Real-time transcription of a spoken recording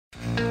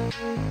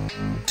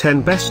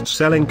10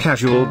 Best-Selling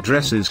Casual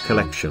Dresses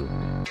Collection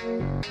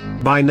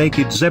by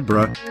Naked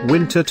Zebra,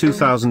 Winter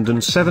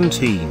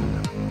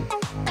 2017.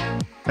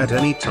 At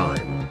any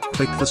time,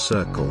 click the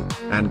circle,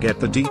 and get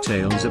the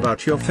details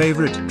about your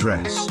favorite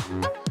dress.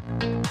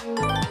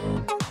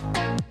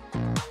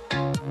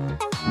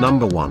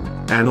 Number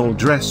 1, an all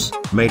dress,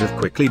 made of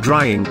quickly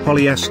drying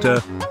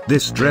polyester.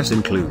 This dress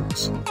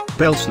includes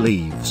bell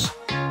sleeves.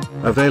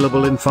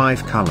 Available in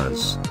 5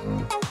 colors.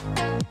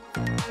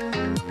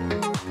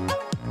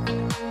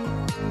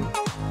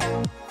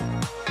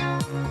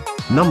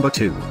 Number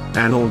 2,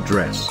 an all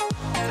dress.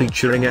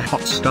 Featuring a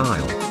hot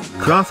style.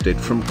 Crafted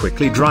from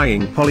quickly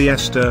drying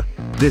polyester,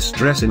 this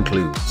dress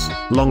includes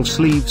long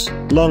sleeves,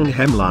 long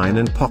hemline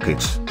and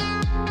pocket.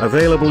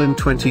 Available in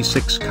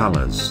 26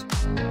 colors.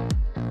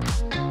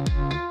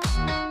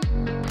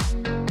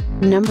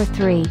 Number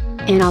 3,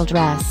 an all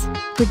dress.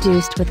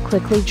 Produced with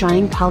quickly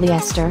drying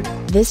polyester,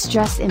 this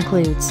dress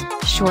includes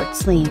short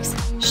sleeves,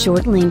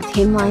 short length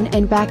hemline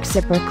and back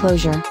zipper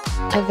closure.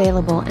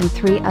 Available in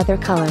 3 other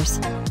colors.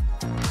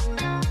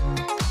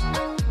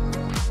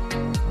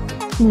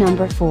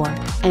 Number 4,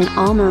 an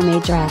all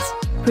mermaid dress.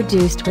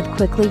 Produced with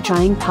quickly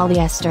drying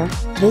polyester,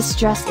 this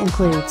dress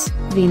includes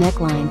V-neck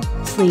line,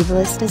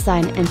 sleeveless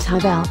design and tie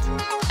belt.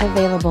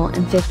 Available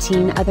in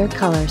 15 other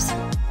colors.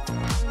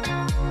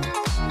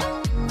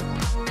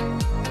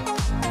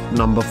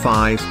 Number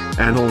 5,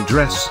 an all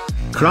dress.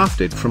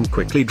 Crafted from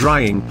quickly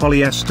drying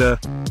polyester,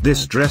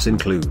 this dress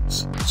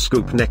includes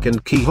scoop neck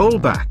and keyhole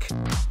back.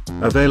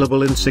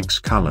 Available in 6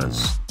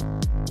 colors.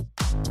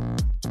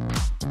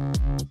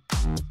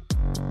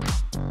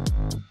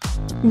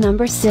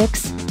 Number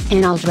 6,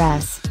 an all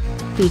dress.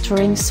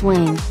 Featuring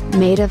swing,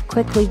 made of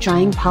quickly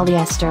drying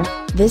polyester,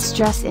 this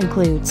dress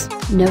includes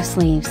no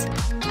sleeves.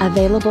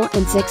 Available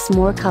in 6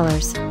 more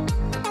colors.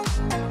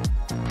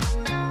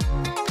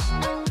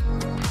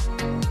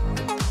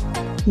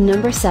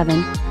 Number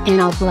 7, an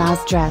all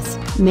blouse dress,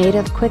 made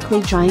of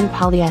quickly drying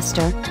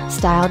polyester,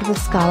 styled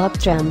with scallop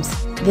gems.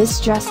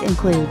 This dress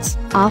includes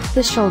off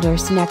the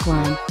shoulders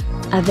neckline.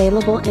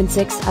 Available in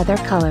 6 other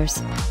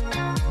colors.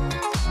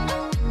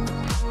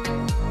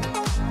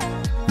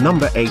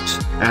 Number 8,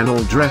 an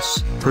all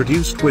dress,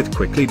 produced with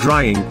quickly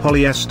drying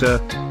polyester.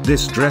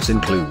 This dress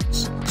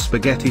includes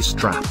spaghetti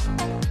strap.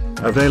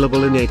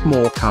 Available in 8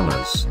 more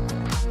colors.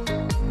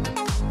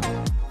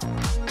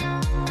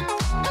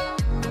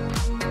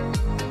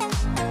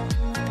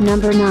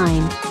 Number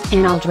 9,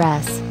 an all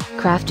dress,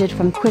 crafted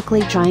from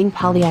quickly drying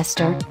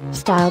polyester,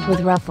 styled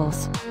with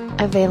ruffles.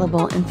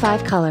 Available in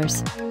 5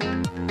 colors.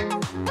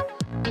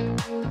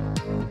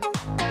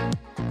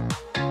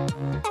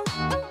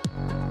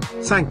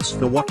 Thanks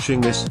for watching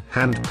this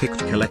hand-picked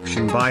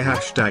collection by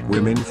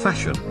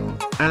 #WomenFashion.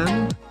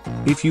 And,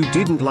 if you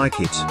didn't like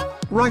it,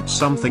 write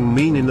something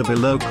mean in the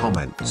below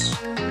comments.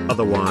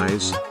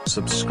 Otherwise,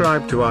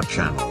 subscribe to our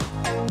channel.